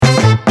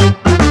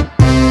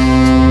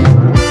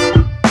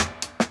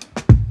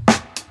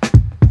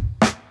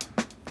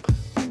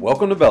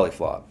Welcome to Belly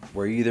Flop,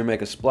 where you either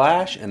make a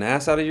splash, an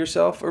ass out of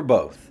yourself, or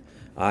both.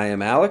 I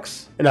am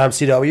Alex. And I'm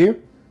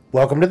CW.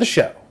 Welcome to the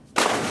show.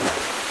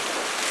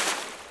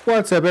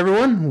 What's up,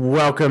 everyone?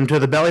 Welcome to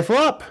the Belly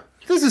Flop.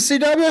 This is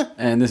CW.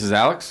 And this is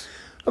Alex.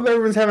 Hope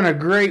everyone's having a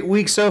great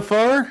week so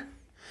far.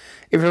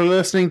 If you're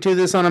listening to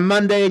this on a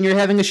Monday and you're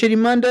having a shitty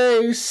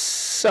Monday,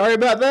 sorry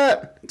about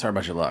that. Sorry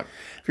about your luck.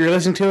 If you're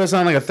listening to us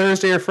on like a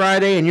Thursday or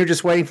Friday and you're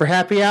just waiting for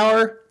happy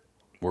hour,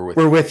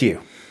 We're with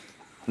you.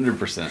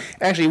 100%.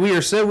 Actually, we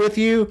are so with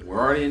you. We're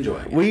already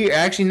enjoying it. We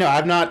actually, no,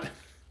 I've not.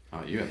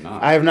 Oh, you have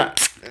not. I have not.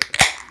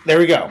 There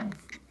we go.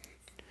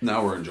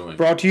 Now we're enjoying it.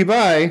 Brought to you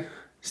by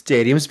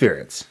Stadium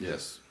Spirits.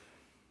 Yes.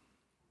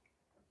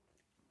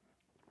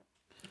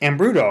 And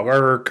Brewdog,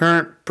 our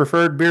current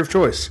preferred beer of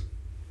choice.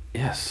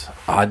 Yes.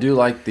 I do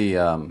like the,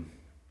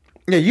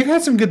 Yeah, you've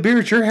had some good beer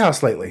at your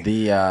house lately.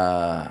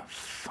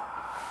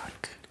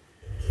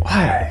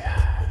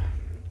 Why?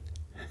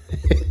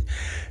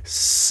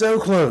 So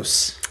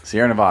close.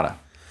 Sierra Nevada.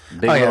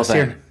 Big Oh, yeah, little thing.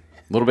 Sierra-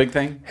 Little big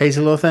thing.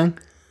 Hazy little thing?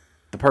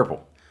 The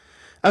purple.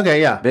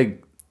 Okay, yeah.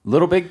 Big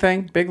little big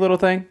thing. Big little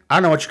thing. I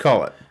don't know what you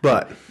call it,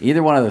 but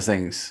Either one of those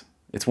things.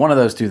 It's one of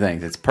those two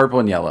things. It's purple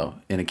and yellow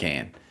in a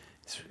can.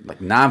 It's like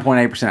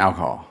 9.8%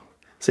 alcohol.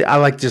 see, I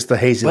like just the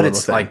hazy But little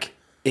it's thing. like,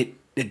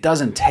 it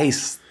doesn't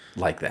taste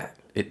like that.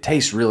 It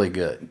tastes really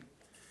good.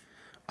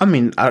 I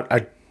mean,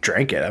 I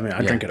drank it. I mean,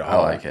 I drink it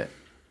all. I like it.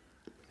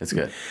 It's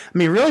good. I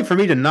mean, really, for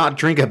me to not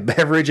drink a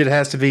beverage, it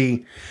has to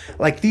be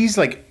like these,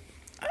 like,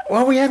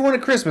 well, we had one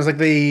at Christmas, like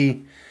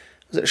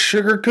was it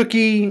sugar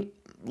cookie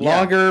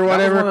lager or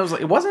whatever? That was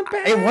one of those, it wasn't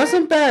bad. It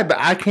wasn't bad, but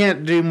I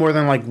can't do more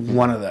than like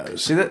one of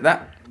those. See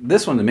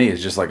this one to me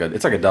is just like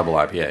it's like a double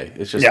IPA.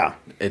 It's just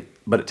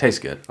but it tastes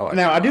good. I like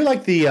Now, it. I do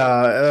like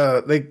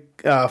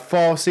the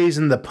fall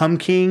season, the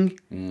pumpkin,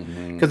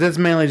 because it's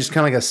mainly just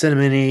kind of like a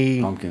cinnamon-y.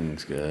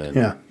 Pumpkin's good.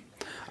 Yeah.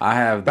 I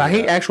have. But I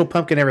hate actual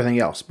pumpkin and everything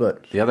else,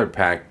 but the other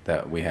pack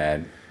that we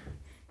had.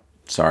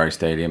 Sorry,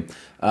 Stadium.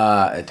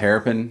 At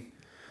Terrapin.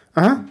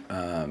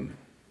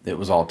 It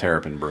was all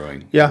Terrapin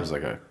Brewing. Yeah. It was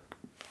like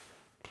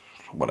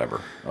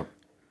whatever.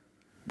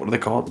 What do they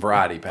call it?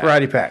 Variety pack.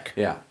 variety pack.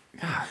 Yeah.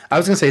 God. I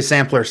was going to say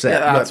sampler set.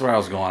 Yeah, that's but, where I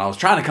was going. I was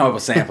trying to come up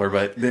with a sampler,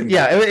 but didn't.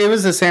 yeah, it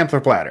was a sampler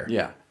platter.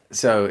 Yeah.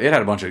 So it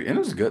had a bunch of, and it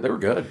was good. They were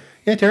good.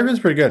 Yeah, Terrapin's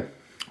pretty good.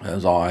 It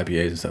was all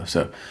IPAs and stuff.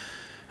 So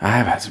I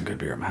have had some good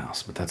beer in my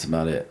house, but that's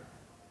about it.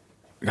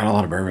 I got a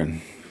lot of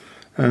bourbon.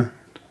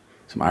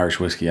 Some Irish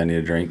whiskey I need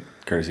to drink,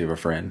 courtesy of a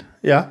friend.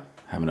 Yeah.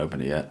 Haven't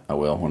opened it yet. I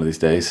will one of these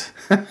days.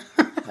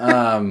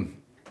 But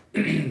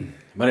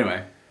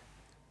anyway,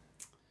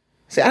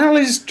 See, I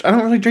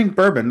don't really drink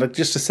bourbon, like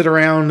just to sit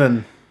around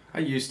and. I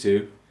used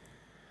to.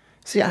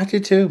 See, I do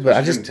too, but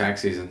I During just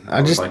tax season.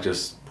 I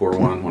just pour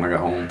one when I got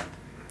home,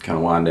 kind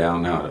of wind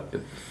down. Now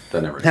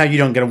that never. now you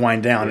don't get to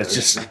wind down. Yeah, it's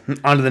just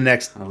on to the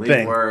next I leave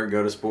thing. work,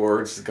 go to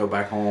sports, go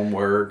back home,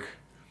 work.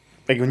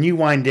 Like when you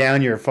wind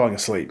down, you're falling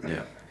asleep.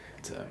 Yeah,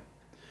 so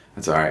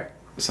that's all right.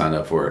 Signed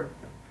up for it.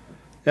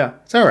 Yeah,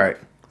 it's all right.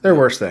 There are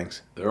worse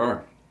things. There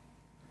are,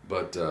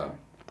 but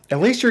At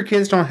least your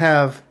kids don't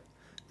have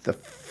the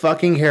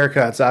fucking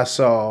haircuts I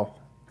saw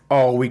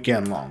all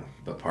weekend long.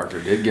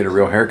 Parker did get a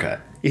real haircut.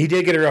 He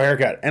did get a real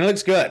haircut, and it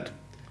looks good.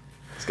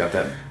 He's got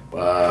that.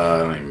 I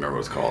don't even remember what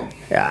it's called.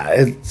 Yeah,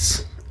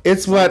 it's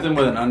what Something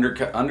with an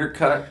undercut.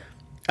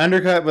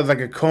 undercut with like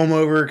a comb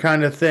over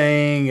kind of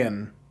thing,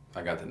 and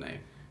I got the name.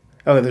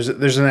 oh,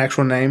 there's an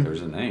actual name.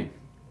 There's a name.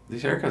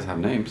 These haircuts have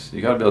names.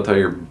 You got to be able to tell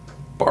your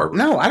barber.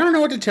 No, I don't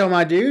know what to tell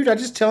my dude. I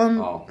just tell him.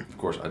 Oh, of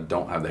course, I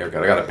don't have the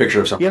haircut. I got a picture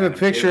of some. You have a random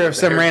kid picture with of the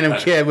some random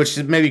haircut. kid, which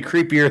is maybe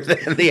creepier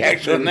than the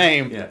actual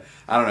name. Yeah,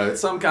 I don't know.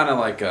 It's some kind of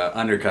like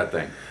undercut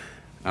thing.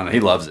 I don't know. He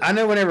loves it. I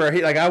know whenever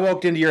I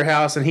walked into your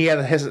house and he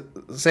had his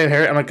same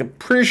hair, I'm like, I'm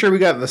pretty sure we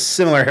got the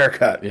similar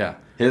haircut. Yeah,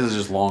 his is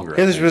just longer.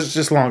 His was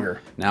just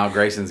longer. Now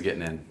Grayson's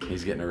getting in.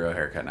 He's getting a real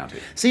haircut now too.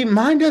 See,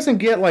 mine doesn't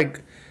get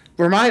like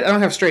I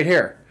don't have straight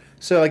hair,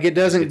 so like it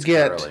doesn't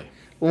get curly.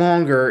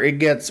 longer. It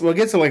gets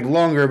like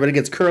longer, but it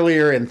gets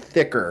curlier and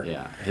thicker.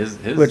 Yeah, his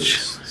Which-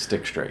 is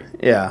stick straight.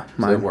 Yeah,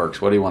 So it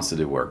works. What he wants to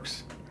do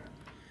works.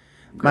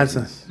 mine's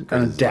Grayson's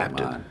adapted.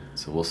 like mine.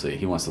 So we'll see.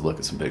 He wants to look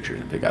at some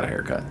pictures if he got a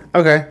haircut.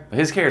 Okay. But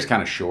his hair is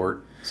kind of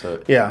short,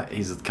 so Yeah.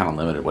 he's kind of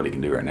limited what he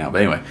can do right now.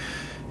 But anyway,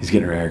 he's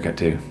getting a haircut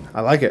too. I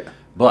like it.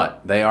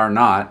 But they are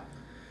not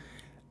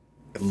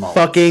mullets.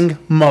 Fucking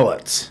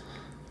mullets.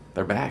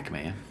 They're back,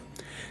 man.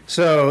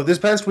 So this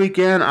past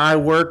weekend, I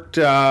worked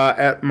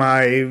at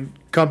my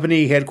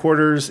company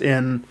headquarters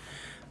in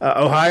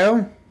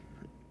Ohio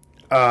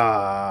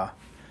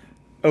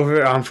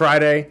over on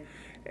Friday.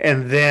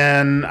 And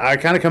then I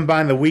kind of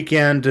combined the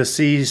weekend to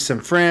see some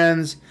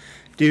friends,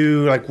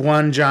 do like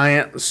one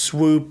giant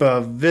swoop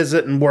of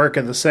visit and work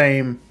at the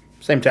same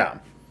time.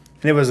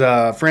 And it was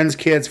a friend's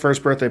kid's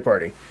first birthday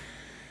party.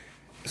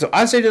 So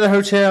I stayed at the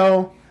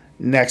hotel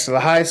next to the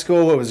high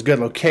school. It was a good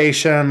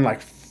location,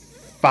 like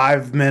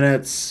 5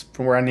 minutes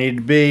from where I needed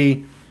to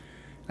be.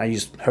 I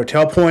used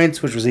hotel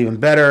points, which was even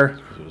better.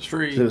 It was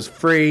free. It was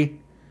free.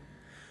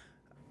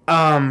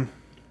 There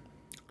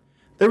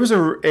was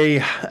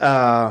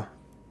a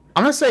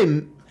I'm gonna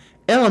say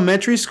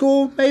elementary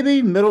school,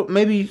 maybe middle,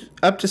 maybe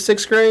up to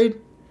 6th grade.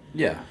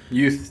 Yeah,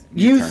 youth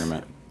Youth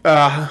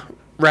tournament.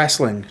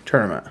 Wrestling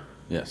tournament.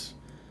 Yes.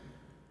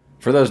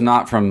 For those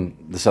not from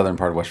the southern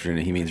part of West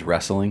Virginia, he means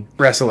wrestling.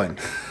 Wrestling.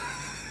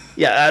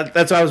 Yeah,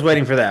 that's why I was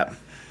waiting for that.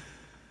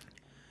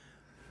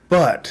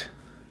 But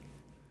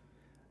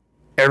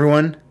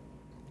everyone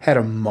had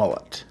a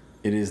mullet.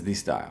 It is the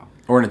style.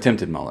 Or an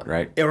attempted mullet,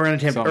 right? Or an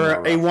attempt, or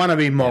a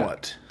wannabe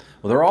mullet.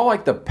 Well, they're all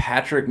like the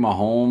Patrick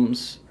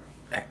Mahomes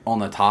on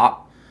the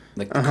top.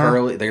 Like the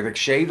curly. They're like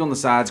shaved on the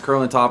sides,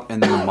 curly on the top,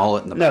 and then the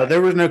mullet in the back. No,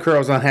 there was no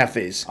curls on half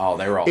these. Oh,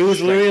 they were all It was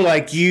straight literally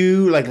mullets. like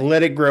you like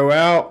let it grow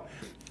out,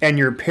 and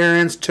your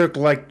parents took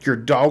like your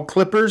dog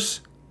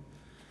clippers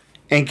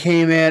and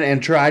came in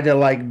and tried to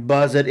like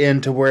buzz it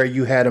into where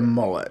you had a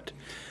mullet.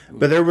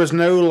 But there was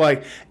no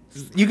like,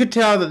 you could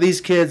tell that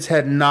these kids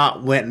had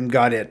not went and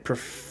got it They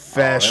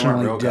professionally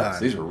weren't real guys.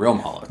 done. These were real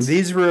mullets.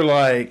 These were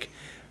like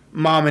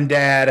mom and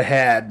dad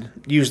had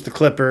used the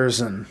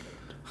clippers and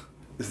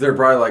They're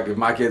probably like, if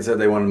my kid said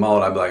they wanted a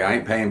mullet, I'd be like, I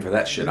ain't paying for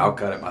that shit. I'll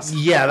cut it myself.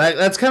 yeah,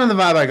 that's kind of the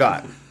vibe I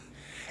got.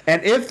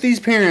 And if these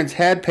parents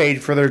had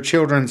paid for their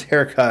children's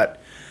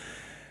haircut,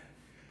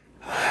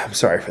 I'm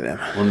sorry for them.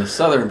 Well, in the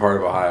southern part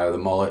of Ohio, the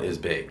mullet is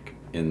big.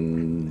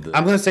 I'm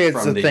I'm gonna say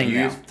it's from a thing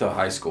youth to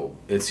high school.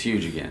 It's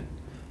huge again.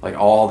 Like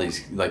all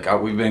these,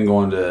 we've been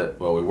going to.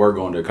 Well, we were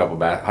going to a couple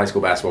high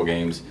school basketball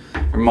games.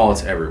 There are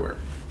mullets everywhere.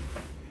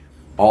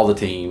 All the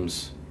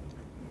teams.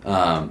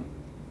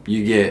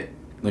 You get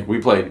like we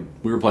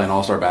were playing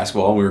all-star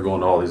basketball, and we were going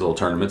to all these little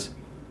tournaments.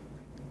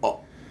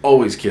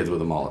 Always kids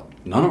with a mullet.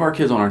 None of our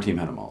kids on our team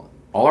had a mullet.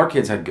 All our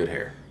kids had good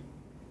hair.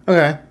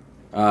 Okay.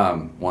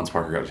 Once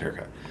Parker got his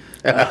haircut.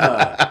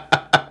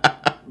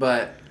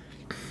 But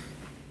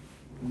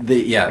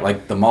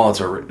the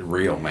mullets are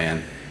real,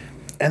 man.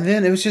 And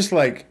then it was just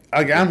like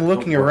I'm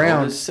looking The world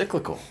around. is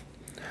cyclical.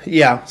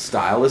 Yeah.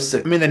 Style is I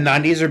cyclical. mean, the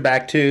 90s are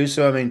back too,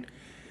 so I mean,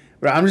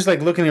 but I'm just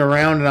like looking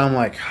around and I'm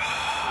like,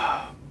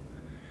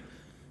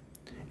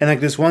 and like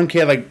this one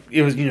kid, like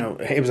it was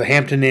a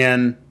Hampton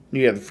Inn,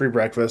 you have the free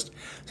breakfast,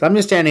 so I'm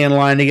just standing in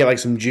line to get like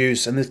some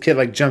juice, and this kid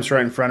like jumps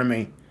right in front of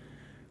me,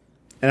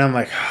 and I'm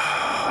like,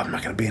 I'm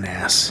not gonna be an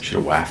ass, Should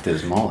have wafted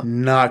his mullet.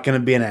 not gonna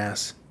be an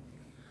ass.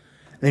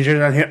 And he turns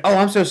around here, oh,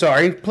 I'm so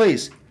sorry,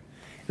 please,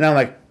 and I'm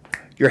like,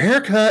 your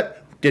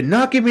haircut did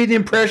not give me the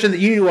impression that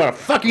you knew what a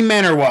fucking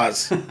manner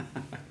was.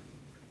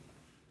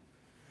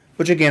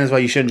 Which again is why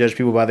you shouldn't judge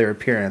people by their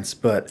appearance,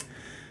 but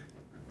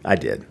I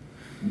did.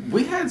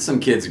 We had some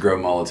kids grow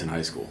mullets in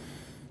high school.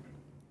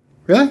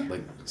 Really?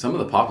 Like some of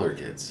the popular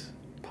kids.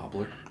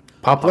 Popular?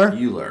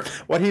 Popular?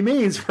 What he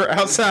means for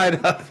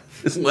outside of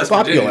is West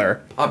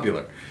popular.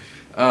 Virginia.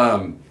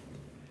 Popular.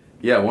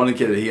 Yeah, one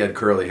kid, he had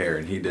curly hair,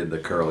 and he did the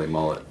curly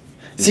mullet.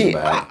 in the See,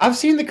 back. I've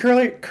seen the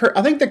curly.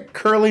 I think the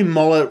curly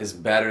mullet It's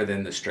better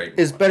than the straight mullet.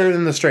 is better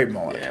than the straight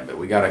mullet. Yeah, but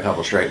we got a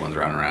couple straight ones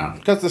running around.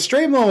 Because the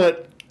straight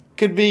mullet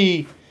could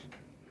be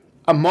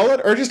a mullet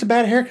or just a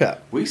bad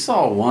haircut. We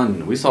saw one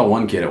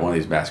kid at one of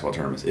these basketball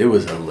tournaments. It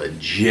was a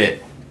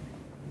legit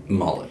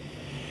mullet.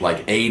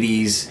 Like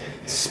 80s,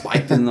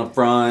 spiked in the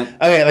front,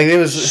 Okay, like it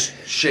was.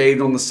 Shaved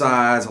on the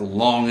sides,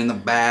 long in the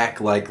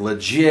back, like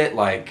legit,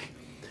 like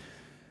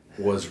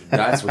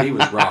that's what he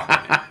was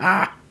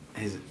rocking.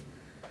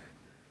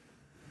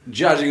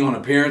 judging on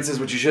appearances,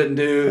 which you shouldn't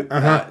do.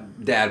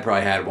 Dad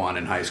probably had one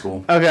in high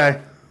school. Okay.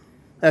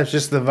 That's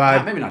just the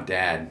vibe. Maybe not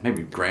dad,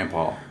 maybe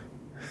grandpa.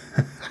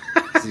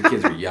 These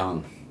kids are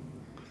young.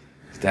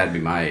 His dad'd be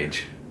my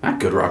age. I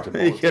could rock the You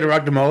mullet. could have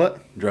rocked a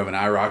mullet. Drove an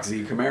IROC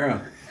Z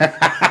Camaro.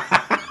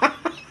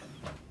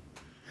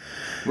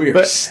 We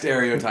are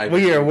stereotyping.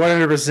 We are all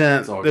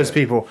 100% those good.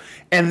 people.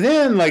 And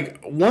then,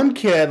 like, one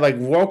kid, like,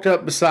 walked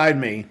up beside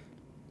me.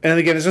 And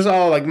again, this was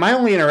all, like, my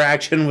only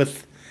interaction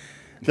with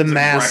the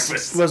mass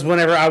breakfast. was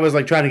whenever I was,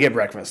 like, trying to get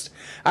breakfast.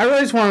 I really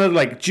just wanted,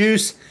 like,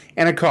 juice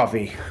and a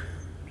coffee.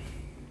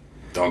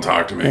 Don't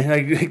talk to me.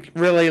 Like,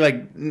 really,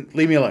 like,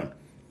 leave me alone.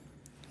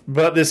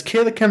 But this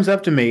kid that comes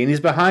up to me, and he's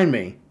behind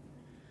me.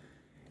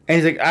 And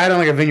he's like, I don't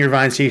like a Vineyard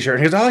Vines t-shirt.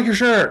 And he goes, I like your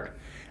shirt.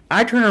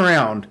 I turn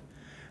around.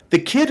 The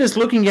kid is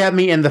looking at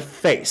me in the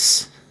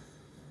face.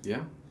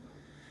 Yeah.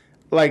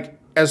 Like,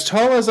 as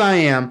tall as I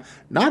am,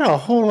 not a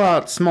whole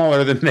lot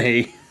smaller than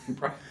me.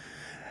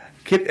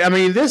 I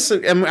mean,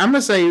 I'm going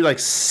to say, like,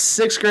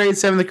 6th grade,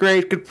 7th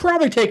grade could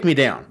probably take me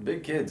down.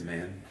 Big kids,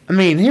 man. I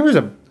mean, he was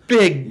a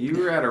big, You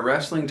were at a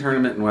wrestling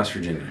tournament in West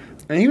Virginia.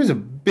 and he was a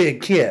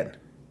big kid.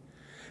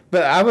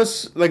 But I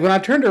was, like, when I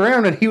turned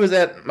around and he was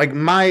at, like,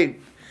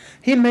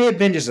 he may have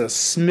been just a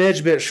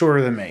smidge bit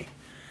shorter than me.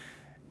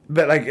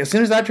 But, like, as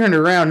soon as I turned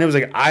around, it was,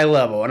 like, eye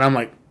level. And I'm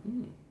like,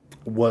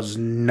 was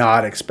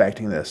not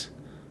expecting this.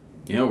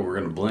 You know, we're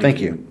going to blink.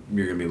 Thank and you.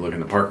 You're going to be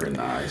looking at Parker in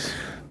the eyes.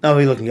 Oh,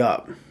 he's looking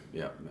up.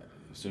 Yeah,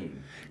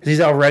 soon. 'Cause he's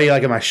already,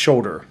 like, at my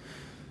shoulder.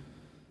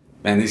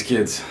 Man, these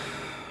kids.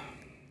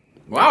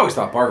 Well, I always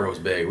thought Parker was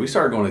big. We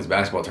started going to these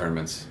basketball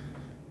tournaments.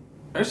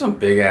 There's some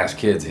big ass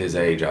kids his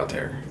age out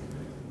there.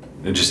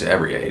 And just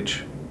every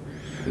age.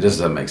 It just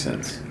doesn't make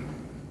sense.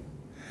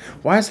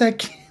 Why is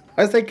that?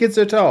 Why is that kid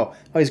so tall?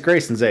 Oh, he's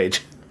Grayson's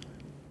age.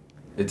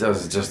 It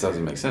just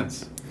doesn't make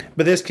sense.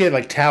 But this kid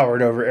like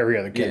towered over every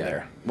other kid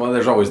there. Well,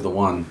 there's always the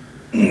one.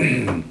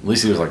 At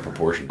least he was like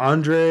proportioned.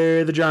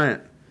 Andre the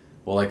Giant.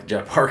 Well, like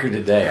Jeff Parker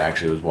today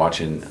actually was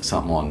watching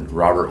something on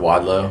Robert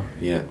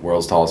Wadlow,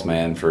 world's tallest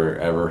man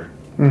forever.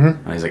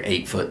 Mm-hmm. And he's like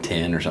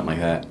 8'10" or something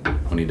like that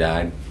when he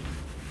died.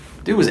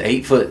 Dude was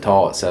 8 foot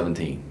tall at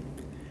 17.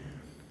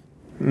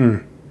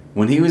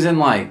 When he was in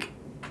like,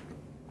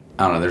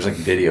 I don't know, there's like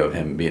video of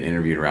him being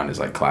interviewed around his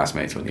like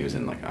classmates when he was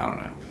in like, I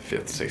don't know,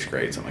 5th, 6th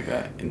grade, something like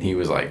that. And he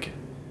was like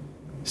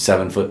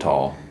 7 foot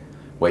tall,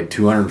 weighed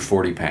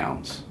 240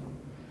 pounds.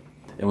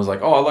 And was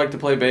like, oh, I like to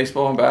play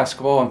baseball and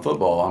basketball and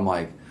football. I'm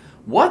like,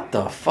 what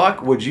the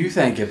fuck would you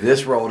think if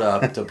this rolled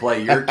up to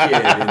play your kid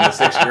in the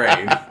 6th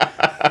grade?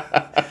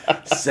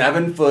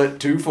 7 foot,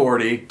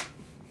 240.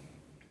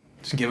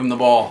 Just give him the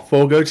ball.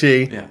 Full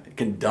goatee. Yeah,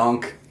 can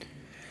dunk.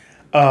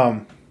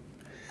 I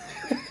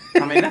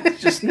mean,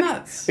 that's just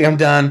nuts. I'm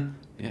done.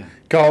 Yeah.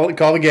 Call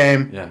the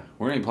game. Yeah,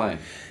 where are you playing?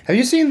 Have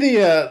you seen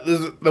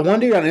the one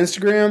dude on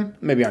Instagram?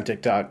 Maybe on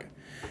TikTok.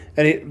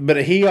 And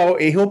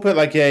he'll put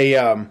like a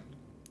one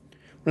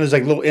of those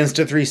like little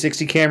Insta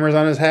 360 cameras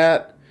on his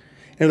hat.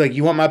 And like,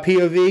 you want my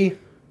POV? And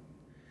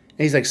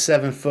he's like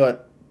 7'5"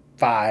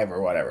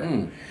 or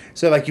whatever.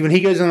 So like when he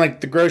goes in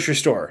like the grocery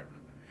store,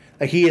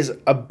 like he is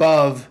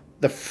above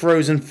the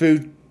frozen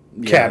food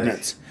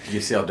cabinets.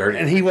 You see how dirty.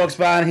 And he walks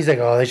by and he's like,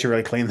 "Oh, they should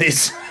really clean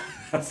these."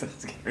 That's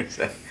scary to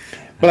say.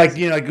 But like,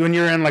 like when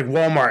you're in like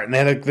Walmart and they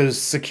have like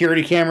those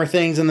security camera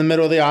things in the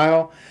middle of the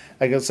aisle,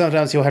 like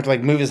sometimes he'll have to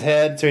like move his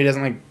head so he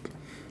doesn't like.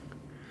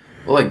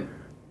 Well, like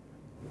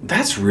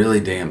that's really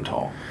damn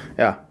tall.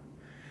 Yeah.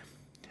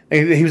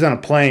 He was on a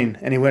plane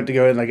and he went to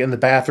go in like in the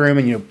bathroom,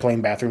 and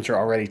plane bathrooms are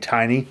already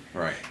tiny.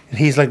 Right. And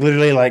he's like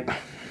literally like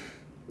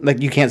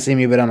you can't see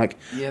me, but I'm like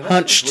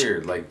hunched. That's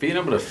weird. Like being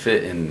able to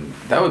fit in,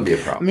 that would be a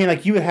problem. I mean,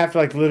 like you would have to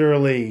like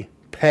literally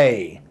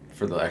pay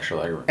for the extra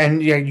leg room.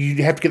 And yeah,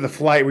 you have to get the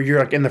flight where you're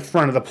like in the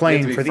front of the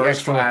plane for the first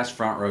extra class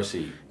front row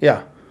seat.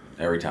 Yeah.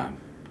 Every time.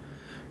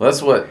 Well,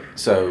 that's what.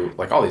 So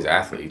like all these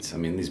athletes, I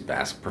mean, these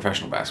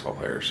professional basketball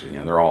players,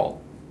 they're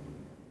all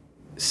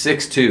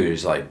 6'2"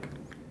 is like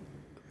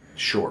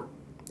short.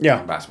 Yeah.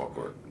 On a basketball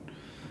court.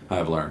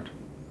 I've learned.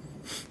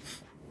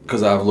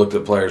 Because I've looked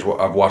at players,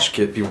 I've watched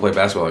people play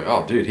basketball, like,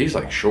 oh, dude, he's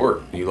like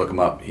short. And you look him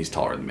up, he's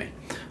taller than me.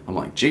 I'm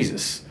like,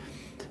 Jesus.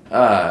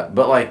 But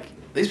like,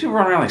 these people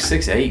run around like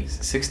 6'8",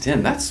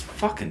 6'10". That's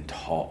fucking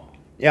tall.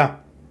 Yeah.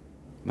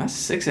 That's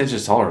 6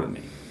 inches taller than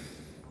me.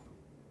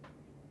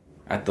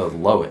 At the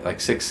low end, like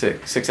 6'6",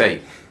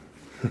 6'8".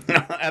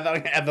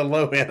 At the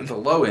low end. At the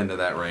low end of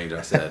that range,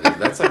 I said.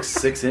 That's like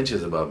 6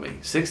 inches above me.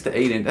 6 to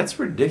 8 inches. That's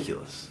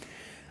ridiculous.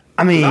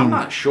 I mean, I'm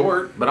not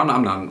short, but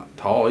I'm not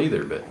tall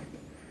either, but.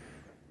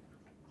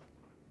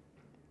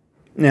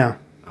 Yeah.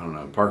 I don't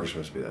know. Parker's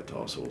supposed to be that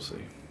tall, so we'll see.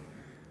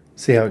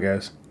 See how it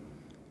goes.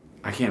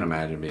 I can't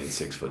imagine being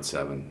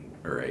 6'7"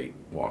 or 8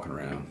 walking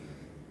around.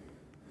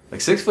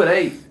 Like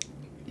 6'8",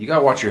 you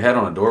gotta watch your head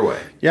on a doorway.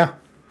 Yeah.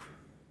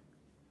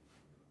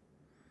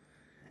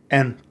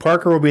 And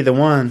Parker will be the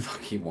one.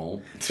 Fuck, he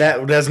won't.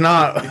 That does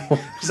not.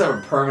 Just have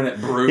a permanent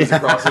bruise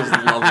across his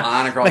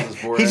line across his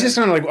forehead. He's just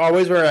gonna like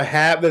always wear a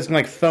hat that's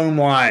like foam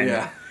lined.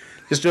 Yeah.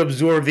 Just to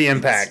absorb the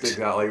impact. Stick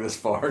out like this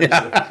far.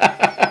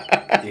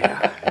 Yeah.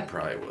 Yeah, he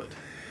probably would.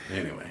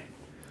 Anyway.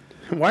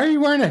 Why are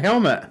you wearing a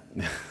helmet?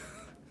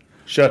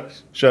 Shut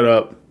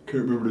up.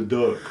 Can't remember to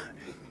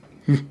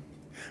duck.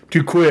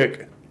 Too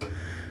quick.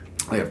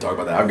 I have to talk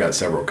about that. I've got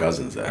several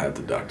cousins that have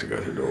to duck to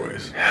go through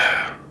doorways.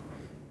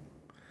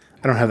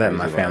 I don't have that in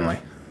my family.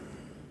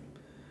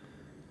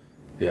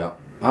 Yeah.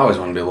 I always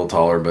want to be a little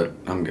taller, but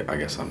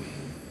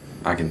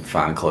I can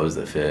find clothes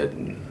that fit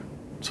and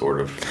sort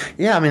of.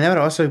 Yeah, I mean, that would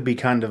also be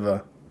kind of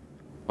a.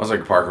 I was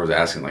like, Parker was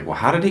asking, like, well,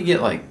 how did he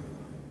get, like,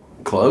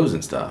 clothes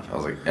and stuff? I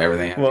was like,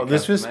 everything. Well,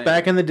 this was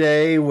back in the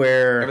day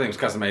where. Everything was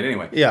custom made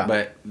anyway. Yeah.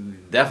 But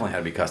definitely had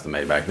to be custom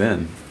made back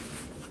then.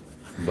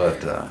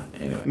 But,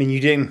 anyway. I mean, you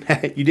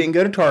didn't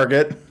go to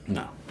Target.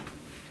 No.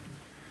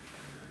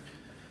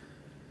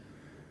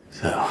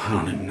 So, I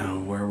don't even know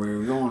where we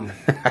were going.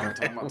 We were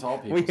talking about tall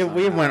people.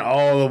 we went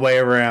all the way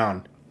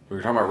around. We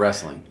were talking about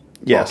wrestling.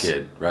 Yes. Tall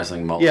kid.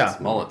 Wrestling mullets. Yeah.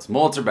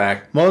 Mullets are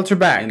back. Mullets are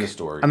back. In the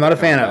story. I'm not a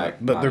fan of it,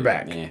 but they're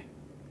back. Yeah.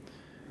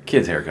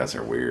 Kids' haircuts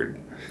are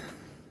weird.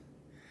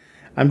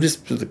 I'm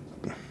just.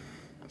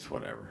 It's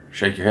whatever.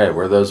 Shake your head.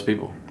 We're those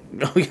people.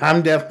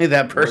 I'm definitely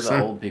that person. We're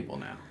the old people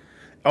now.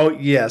 Oh,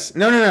 yes.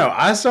 No.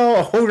 I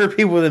saw older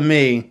people than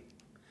me.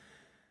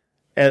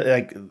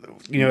 They're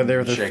with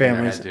their Shaking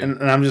families. their head, too.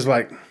 And I'm just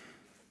like.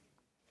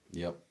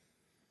 Yep.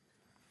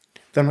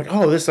 I'm like,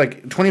 oh, this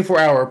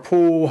 24-hour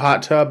pool,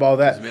 hot tub, all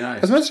that. This would be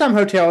nice. As much time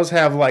hotels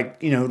have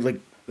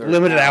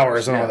limited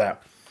hours and all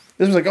that.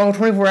 This was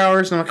 24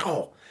 hours, and I'm like,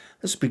 oh,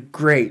 this would be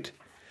great.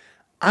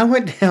 I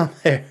went down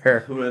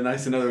there. It would have been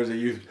nice to know there was a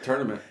youth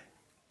tournament.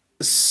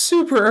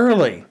 Super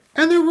early,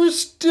 and there were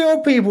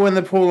still people in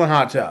the pool and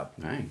hot tub.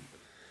 Dang.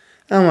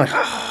 And I'm like,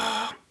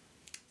 oh.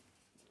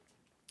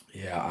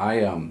 Yeah,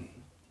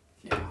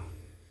 yeah.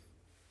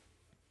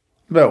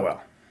 But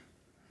well,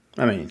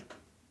 I mean,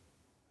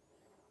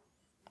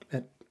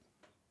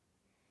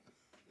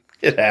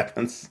 it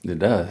happens. It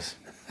does.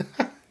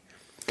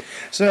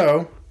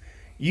 So,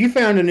 you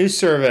found a new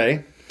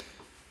survey.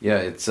 Yeah,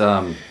 it's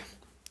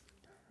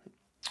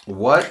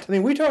what I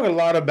mean, we talk a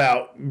lot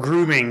about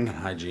grooming,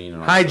 hygiene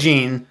and all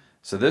hygiene.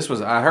 So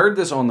I heard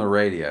this on the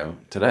radio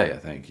today, I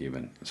think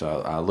even.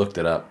 So I looked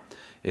it up.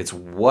 It's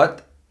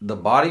what the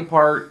body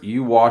part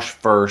you wash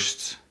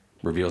first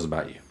reveals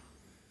about you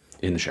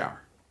in the shower.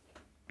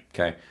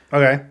 Okay.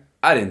 Okay.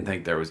 I didn't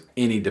think there was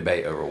any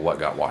debate over what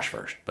got washed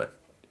first, but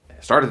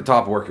start at the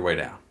top, work your way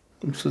down.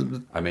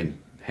 I mean,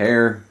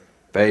 hair,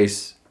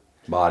 face,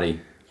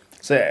 body.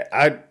 So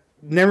I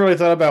never really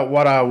thought about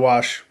what I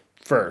wash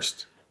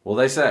first. Well,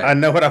 they say. I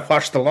know what I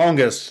wash the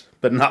longest,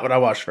 but not what I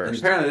wash And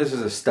first. apparently, this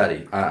is a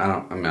study. I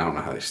don't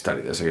know how they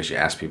study this. I guess you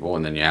ask people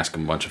and then you ask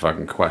them a bunch of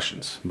fucking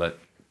questions. But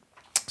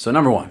so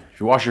number one, if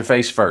you wash your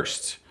face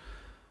first,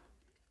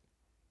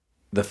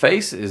 the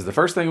face is the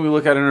first thing we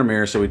look at in our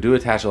mirror, so we do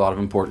attach a lot of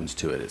importance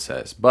to it. It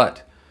says,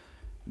 but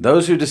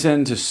those who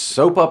descend to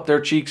soap up their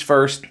cheeks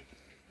first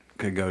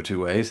could go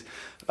two ways.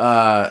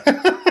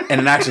 And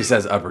it actually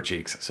says upper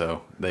cheeks,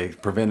 so they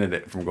prevented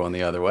it from going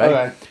the other way.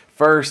 Okay.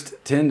 First,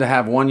 tend to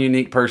have one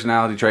unique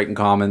personality trait in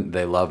common.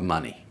 They love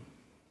money.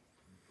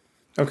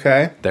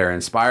 Okay. They're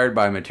inspired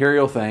by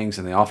material things,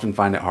 and they often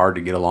find it hard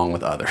to get along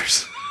with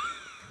others.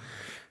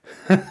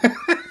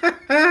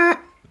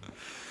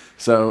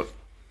 So,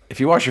 if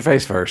you wash your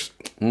face first,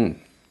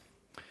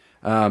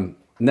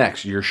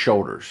 next, your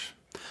shoulders.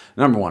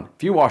 Number one,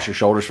 if you wash your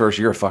shoulders first,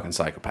 you're a fucking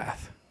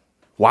psychopath.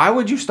 Why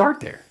would you start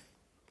there?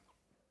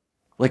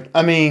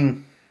 I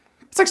mean,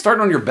 It's like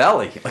starting on your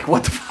belly. Like,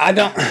 what the fuck? I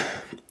don't.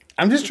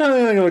 I'm just trying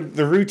to think of like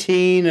the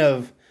routine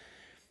of.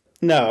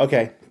 No,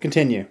 okay,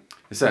 continue.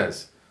 It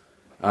says,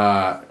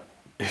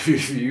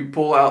 if you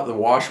pull out the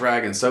wash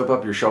rag and soap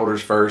up your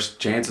shoulders first,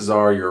 chances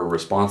are you're a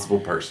responsible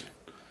person.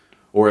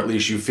 Or at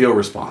least you feel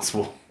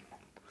responsible.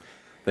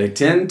 They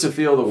tend to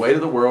feel the weight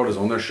of the world is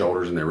on their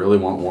shoulders and they really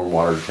want warm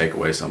water to take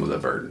away some of the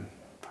burden.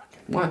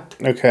 What?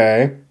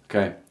 Okay.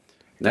 Okay.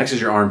 Next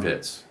is your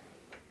armpits.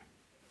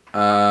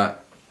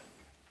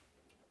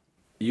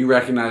 You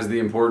recognize the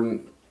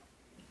importance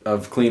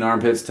of clean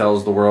armpits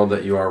tells the world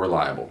that you are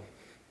reliable.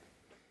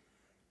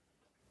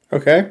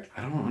 Okay.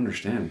 I don't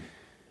understand.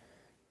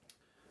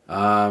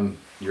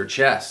 Your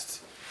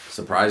chest.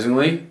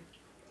 Surprisingly,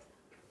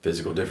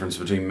 physical difference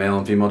between male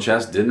and female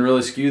chest didn't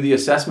really skew the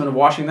assessment of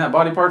washing that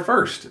body part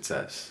first, it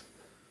says.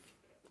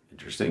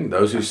 Interesting.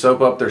 Those who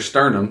soap up their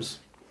sternums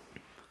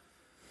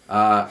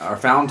are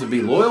found to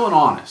be loyal and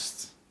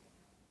honest.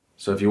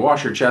 So if you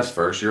wash your chest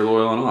first, you're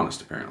loyal and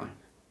honest, apparently.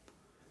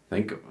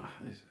 This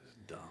is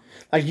dumb.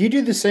 Like you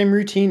do the same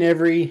routine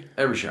every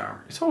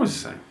shower. It's always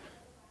the same.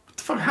 What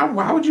the fuck?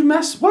 How would you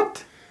mess?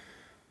 What?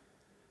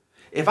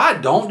 If I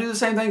don't do the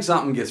same thing,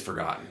 something gets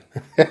forgotten.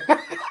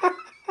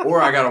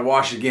 Or I gotta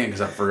wash again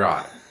because I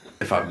forgot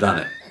if I've done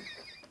it.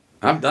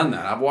 I've done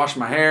that. I've washed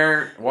my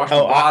hair, washed my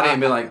body, and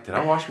been like, did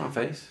I wash my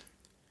face?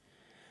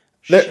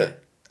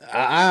 Shit.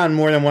 I on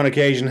more than one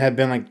occasion have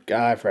been like,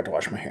 I forgot to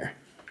wash my hair.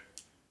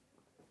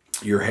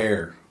 Your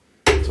hair.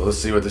 So let's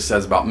see what this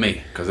says about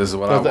me, because this is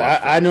what I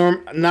wash. I know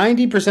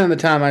 90% of the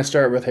time I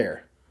start with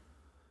hair.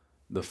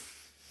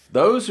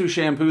 Those who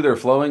shampoo their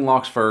flowing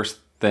locks first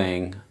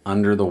thing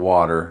under the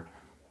water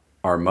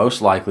are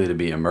most likely to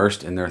be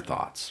immersed in their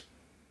thoughts.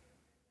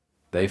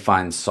 They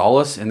find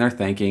solace in their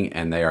thinking,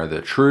 and they are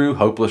the true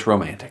hopeless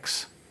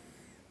romantics.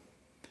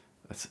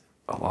 That's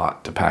a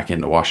lot to pack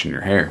into washing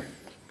your hair.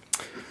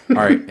 All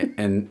right,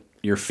 and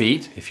your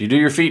feet. If you do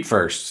your feet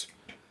first,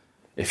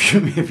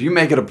 if you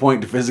make it a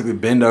point to physically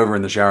bend over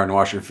in the shower and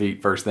wash your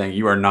feet first thing,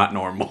 you are not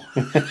normal.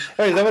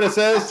 Hey, is that what it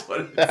says? That's what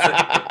it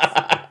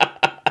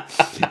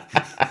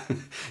says.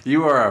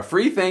 You are a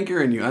free thinker,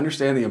 and you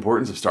understand the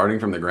importance of starting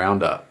from the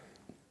ground up.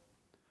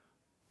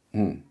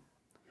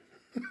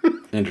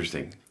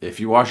 Interesting. If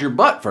you wash your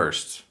butt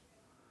first,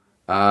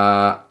 you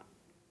are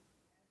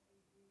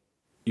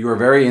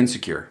very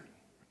insecure.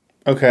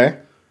 Okay.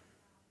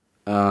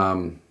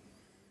 That's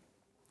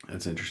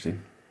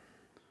interesting.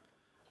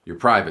 Your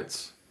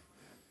privates.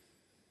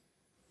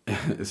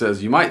 It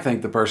says, you might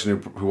think the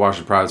person who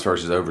washes privates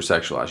first is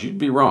over-sexualized. You'd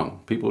be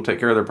wrong. People who take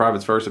care of their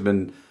privates first have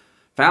been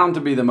found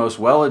to be the most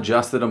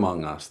well-adjusted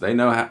among us. They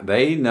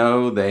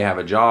know they have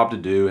a job to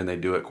do, and they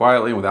do it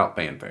quietly and without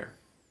fanfare.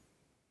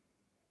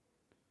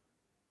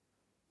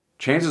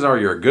 Chances are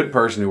you're a good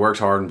person who works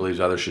hard and believes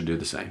others should do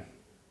the same.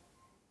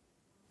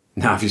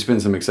 Now, if you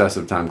spend some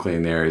excessive time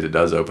cleaning the areas, it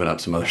does open up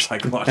some other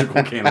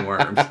psychological can of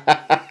worms.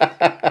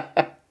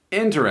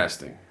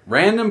 Interesting.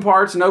 Random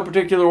parts in no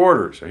particular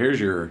order. So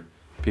here's your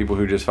people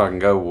who just fucking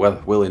go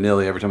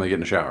willy-nilly every time they get in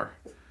the shower.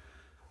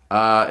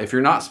 If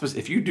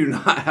you do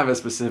not have a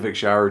specific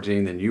shower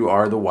routine, then you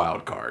are the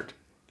wild card.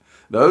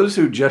 Those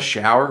who just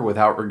shower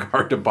without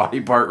regard to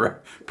body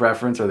part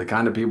preference are the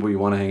kind of people you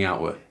want to hang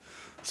out with.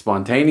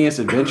 Spontaneous,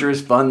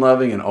 adventurous,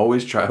 fun-loving, and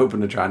always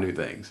open to try new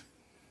things.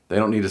 They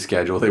don't need a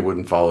schedule. They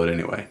wouldn't follow it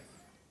anyway.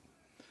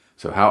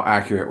 So how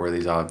accurate were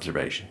these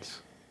observations?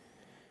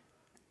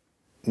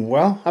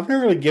 Well, I've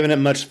never really given it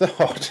much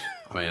thought.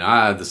 I mean,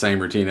 I have the same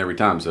routine every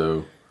time,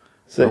 so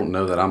I don't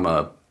know that I'm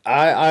a...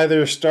 I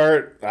either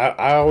start,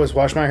 I always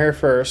wash my hair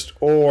first,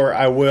 or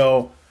I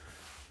will,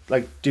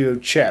 like, do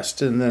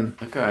chest and then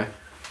Okay.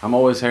 I'm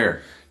always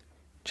hair.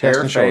 chest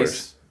Hair, and shoulders.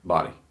 face,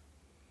 body.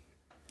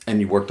 And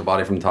you work the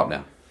body from the top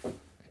down.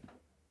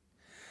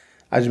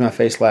 I do my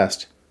face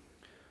last.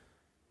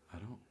 I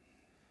don't.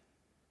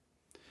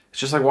 It's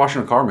just like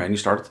washing a car, man. You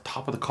start at the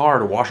top of the car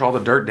to wash all the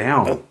dirt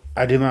down.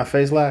 I do my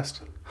face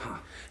last.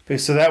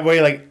 So that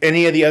way, like,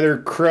 any of the other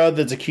crud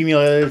that's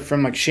accumulated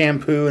from, like,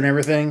 shampoo and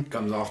everything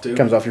Comes off too.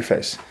 comes off your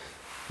face.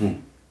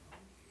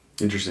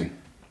 Interesting.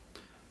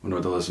 Wonder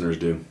what the listeners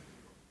do.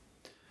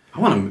 I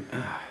want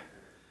to...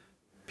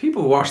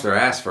 people who wash their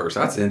ass first.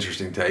 That's an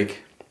interesting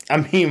take. I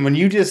mean, when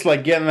you just,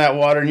 like, get in that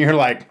water and you're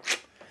like,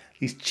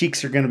 these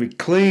cheeks are going to be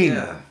clean.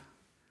 Yeah.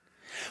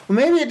 Well,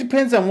 maybe it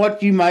depends on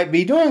what you might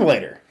be doing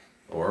later.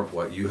 Or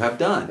what you have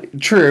done.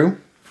 True.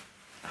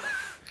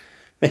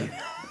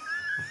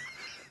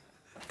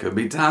 Could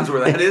be times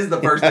where that is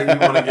the first thing you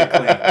want to get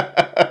clean.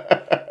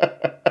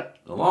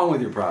 Along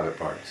with your private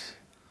parts.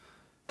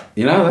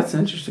 You know, that's an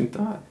interesting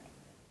thought.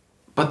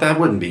 But that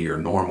wouldn't be your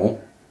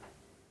normal.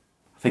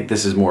 I think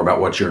this is more about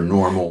what your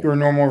normal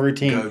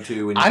routine.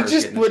 go-to when you I first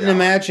just get in the wouldn't shower.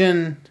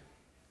 imagine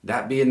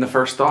That being the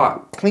first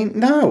thought. clean.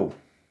 No,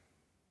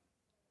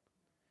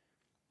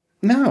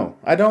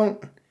 I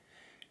don't.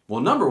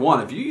 Well, number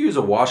one, if you use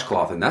a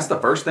washcloth and that's the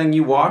first thing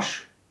you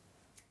wash,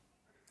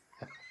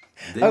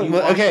 then you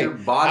wash Okay, your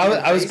body.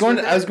 I was going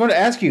to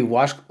ask you,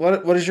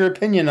 what is your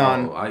opinion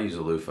on? I use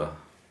a loofah.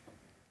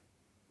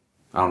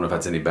 I don't know if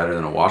that's any better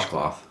than a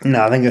washcloth,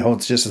 No, I think it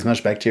holds just as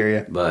much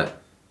bacteria.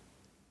 but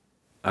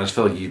I just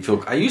feel like you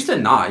feel. I used to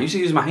not. I used to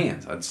use my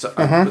hands. I'd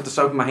put the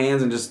soap in my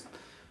hands and just.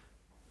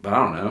 But I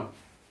don't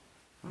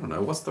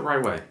know. What's the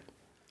right way?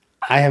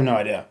 I have no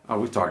idea. Oh,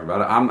 we've talked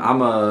about it.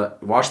 I'm a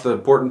wash the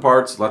important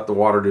parts, let the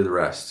water do the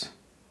rest.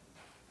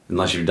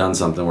 Unless you've done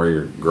something where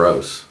you're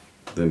gross,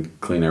 then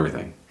clean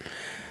everything.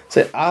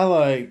 So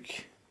I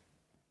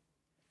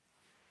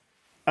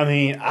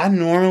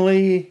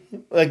normally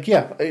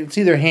it's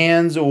either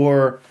hands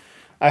or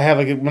I have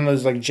like one of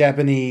those like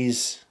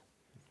Japanese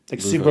like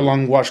Loofah. super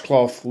long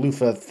washcloth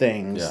loofah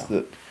things Yeah.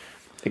 that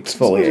I feel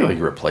exfoliate. like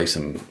you replace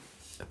them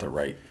at the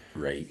right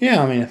rate.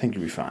 Yeah, I mean I think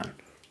you'll be fine.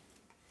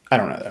 I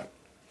don't know though.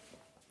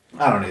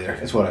 I don't either.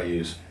 It's what I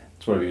use.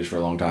 It's what I've used for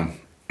a long time.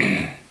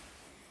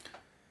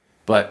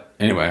 But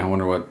anyway, I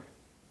wonder what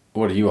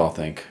do you all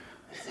think?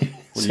 What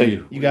So do you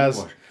what do guys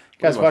wash?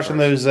 guys What do you wash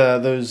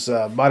washing those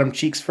bottom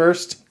cheeks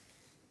first?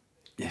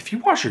 If you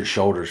wash your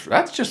shoulders,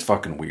 that's just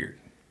fucking weird.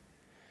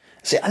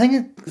 See, I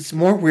think it's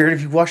more weird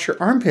if you wash your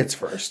armpits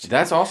first.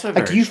 That's also Like,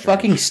 very do you strange.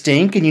 fucking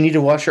stink and you need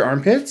to wash your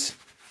armpits?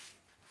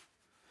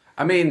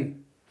 I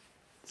mean,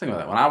 think about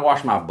that. When I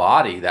wash my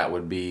body, that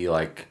would be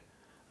like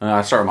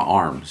I start with my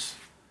arms,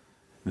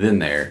 then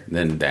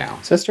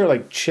down. So I start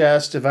like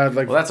chest if I had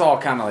like. Well, that's all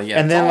kind of like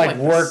And it's then, all like,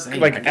 the work, same.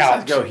 like, I guess I'd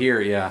out. go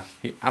here, yeah.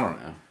 I don't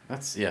know.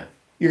 That's You're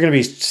gonna be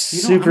You don't have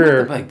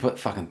super. to, like, put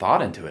fucking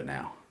thought into it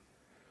now.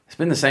 It's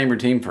been the same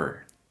routine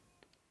for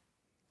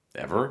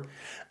ever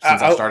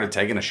since I started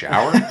taking a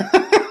shower.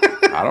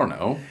 I don't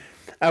know.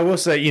 I will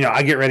say,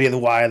 I get ready at the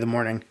Y of the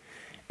morning,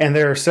 and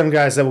there are some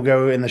guys that will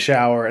go in the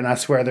shower, and I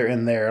swear they're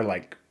in there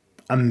like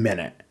a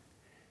minute,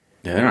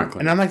 Yeah, they're not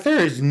clean. and I'm like, there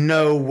is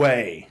no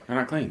way. They're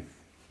not clean.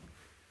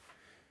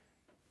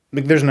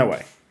 Like, there's no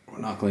way. We're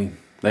not clean.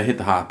 They hit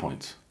the high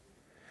points,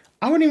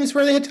 I wouldn't even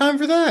swear they had time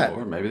for that.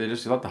 or maybe they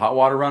just let the hot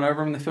water run over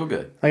them and they feel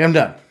good. Like, I'm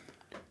done.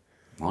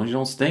 As long as you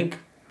don't stink,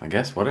 I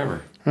guess.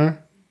 Whatever.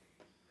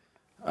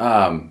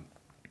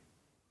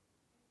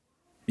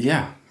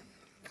 Yeah.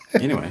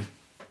 Anyway,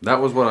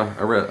 that was what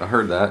I read. I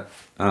heard that,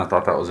 and I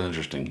thought that was an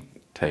interesting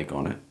take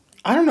on it.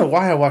 I don't know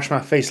why I wash my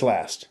face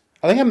last.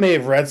 I think I may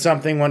have read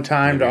something one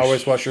time to Maybe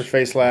always wash your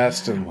face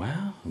last, and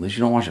Well, at least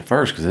you don't wash it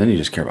first, because then you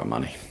just care about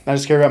money. I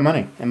just care about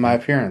money and my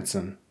appearance.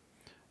 And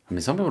I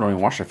mean, some people don't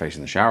even wash their face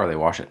in the shower; they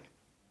wash it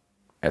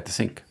at the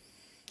sink.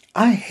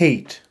 I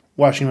hate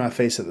washing my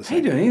face at the I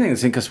sink. hate doing anything in the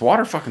sink because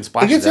water fucking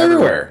splashes gets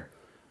everywhere. everywhere.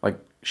 Like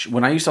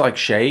when I used to like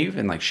shave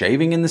and like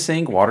shaving in the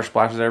sink, water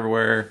splashes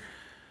everywhere.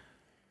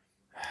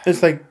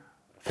 It's like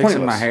Fixing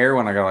pointless. my hair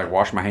when I gotta like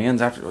wash my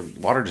hands after, like,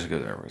 water just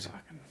goes everywhere. It's a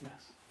fucking mess.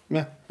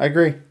 Yeah, I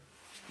agree.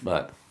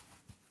 But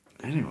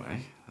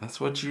anyway,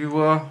 that's what you.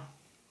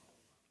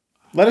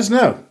 Let us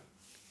know.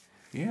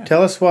 Yeah.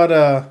 Tell us what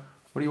What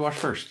do you wash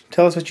first?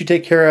 Tell us what you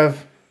take care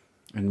of.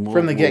 And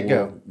From the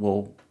get-go.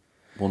 We'll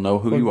know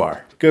who you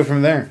are. Go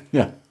from there.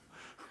 Yeah.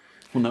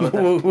 We'll know. What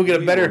that, We'll get a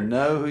we better will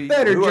know who, you,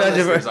 better who our judge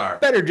of listeners are.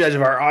 better judge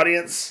of our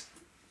audience.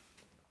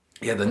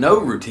 Yeah, the no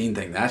routine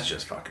thing. That's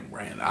just fucking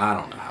random. I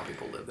don't know how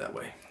people live that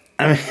way.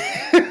 I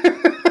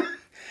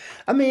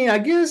mean, I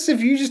guess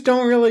if you just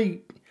don't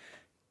really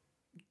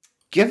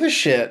give a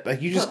shit,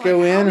 like you just But, go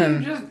like, in how do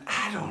and you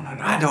I don't know.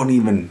 I don't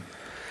even.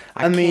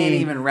 I mean,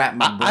 can't even wrap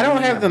my. I don't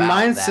brain have the about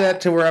mindset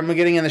that. to where I'm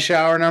getting in the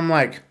shower and I'm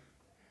like, I'm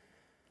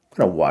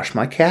gonna wash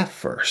my calf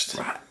first.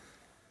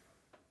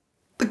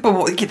 But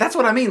that's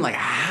what I mean. Like,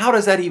 how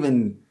does that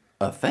even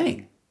a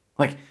thing?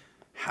 Like,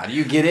 how do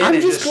you get in I'm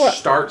and just just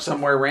start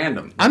somewhere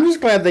random? I'm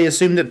just glad they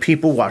assume that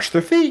people wash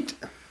their feet.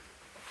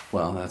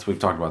 Well, we've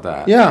talked about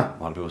that. Yeah.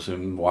 A lot of people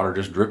assume water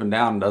just dripping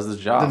down does this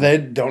job. They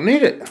don't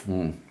need it.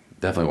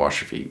 Definitely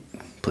wash your feet,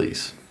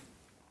 please.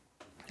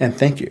 And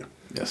thank you.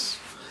 Yes.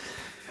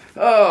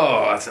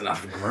 Oh, that's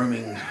enough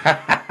grooming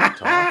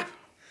talk.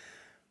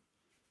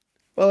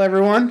 Well,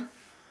 everyone,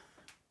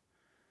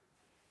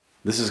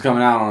 This is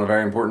coming out on a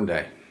very important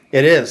day.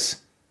 it is.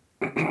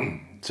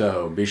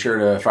 So be sure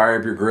to fire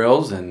up your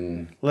grills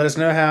and Let us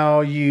know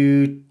how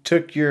you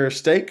took your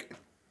steak.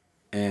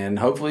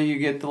 hopefully you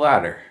get the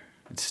ladder.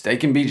 It's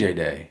Steak and BJ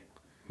Day,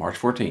 March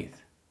 14th.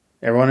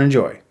 Everyone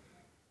enjoy.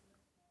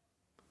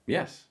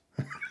 Yes.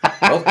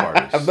 Both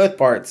parties. Both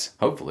parts.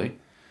 Hopefully.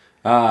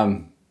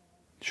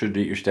 Should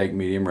eat your steak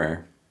medium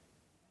rare.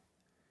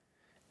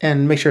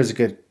 And make sure it's a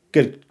good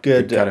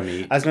cut of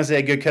meat. I was going to say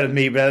a good cut of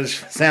meat, but that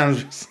just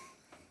sounds...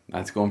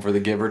 That's going for the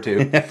giver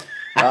too.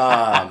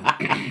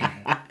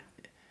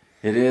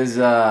 It is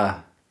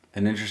an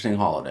interesting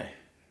holiday.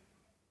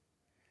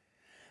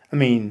 I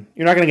mean,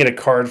 you're not going to get a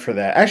card for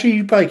that. Actually,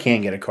 you probably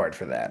can get a card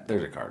for that.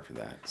 There's a card for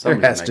that. There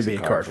Somebody has to makes be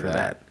a card for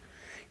that.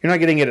 You're not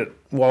getting it at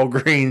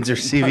Walgreens or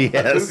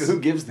CVS.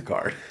 Who gives the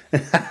card?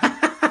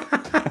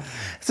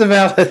 It's a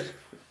valid...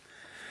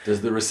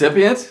 Does the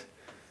recipient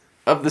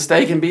of the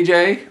steak and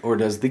BJ or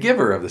does the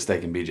giver of the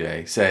steak and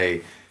BJ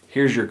say,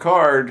 here's your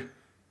card,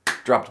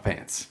 drop the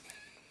pants?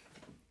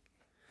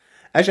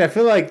 Actually, I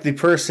feel like the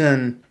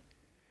person...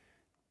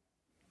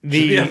 Should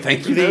be a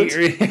thank you note?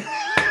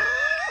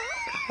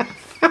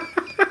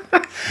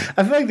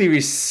 I feel like the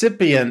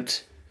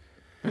recipient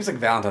It's like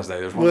Valentine's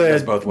Day. There's one that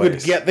goes both ways.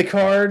 would get the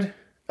card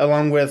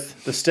along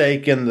with the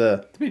steak and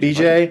the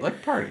BJ. Like a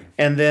party.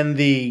 And then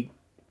the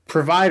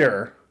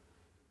provider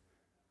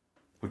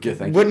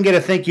Wouldn't wouldn't get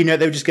a thank you note.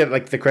 They would just get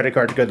like the credit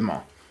card to go to the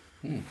mall.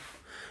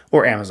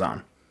 Or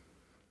Amazon.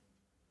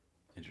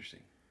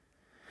 Interesting.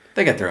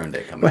 They got their own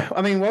day coming up.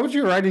 I mean, what would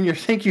you write in your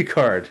thank you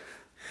card?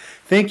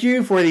 Thank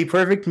you for the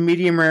perfect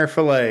medium rare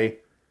filet.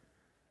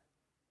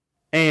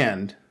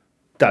 And ...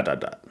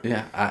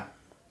 Yeah.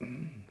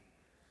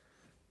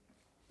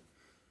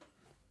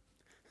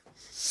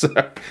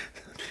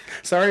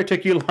 Sorry it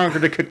took you longer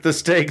to cook the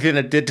steak than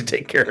it did to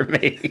take care of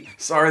me.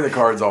 Sorry the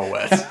card's all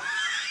wet.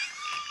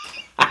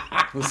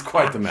 It was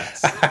quite the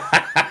mess.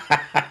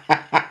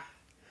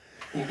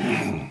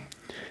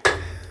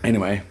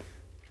 Anyway,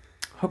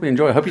 hope you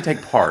enjoy. Hope you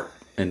take part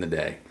in the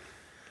day.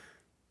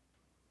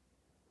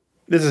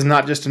 This is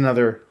not just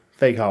another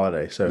fake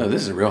holiday, so No,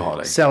 this is a real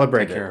holiday.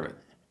 Celebrate Take it. care of it.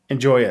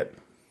 Enjoy it.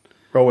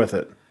 Roll with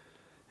it.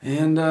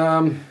 And I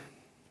don't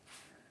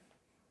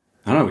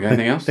know. We got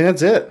anything I else? think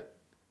that's it.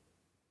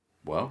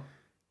 Well,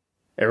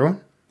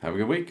 Everyone, have a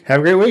good week. have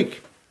a great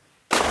week.